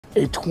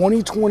a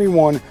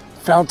 2021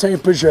 Fountaine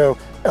Pajot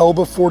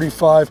Elba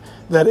 45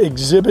 that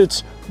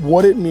exhibits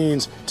what it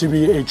means to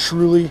be a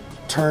truly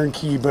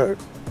turnkey boat.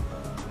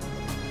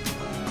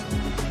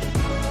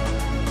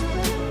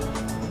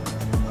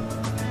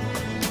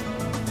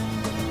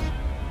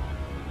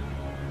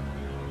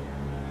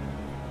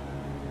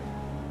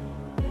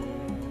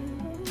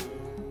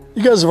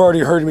 You guys have already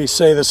heard me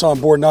say this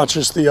on board, not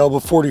just the Elba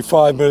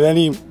 45, but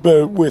any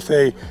boat with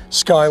a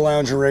sky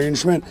lounge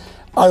arrangement.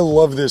 I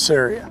love this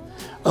area.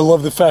 I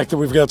love the fact that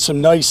we've got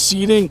some nice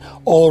seating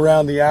all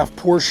around the aft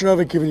portion of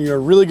it, giving you a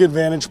really good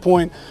vantage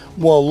point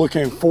while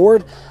looking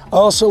forward. I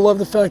also love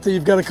the fact that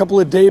you've got a couple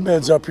of day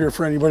beds up here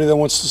for anybody that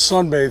wants to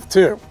sunbathe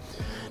too.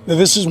 Now,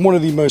 this is one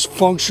of the most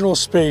functional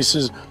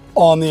spaces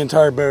on the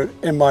entire boat,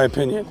 in my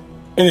opinion.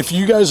 And if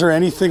you guys are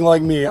anything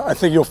like me, I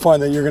think you'll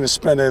find that you're going to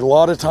spend a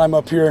lot of time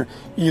up here,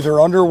 either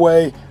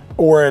underway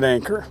or at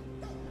anchor.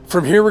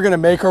 From here, we're going to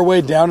make our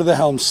way down to the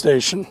helm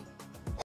station.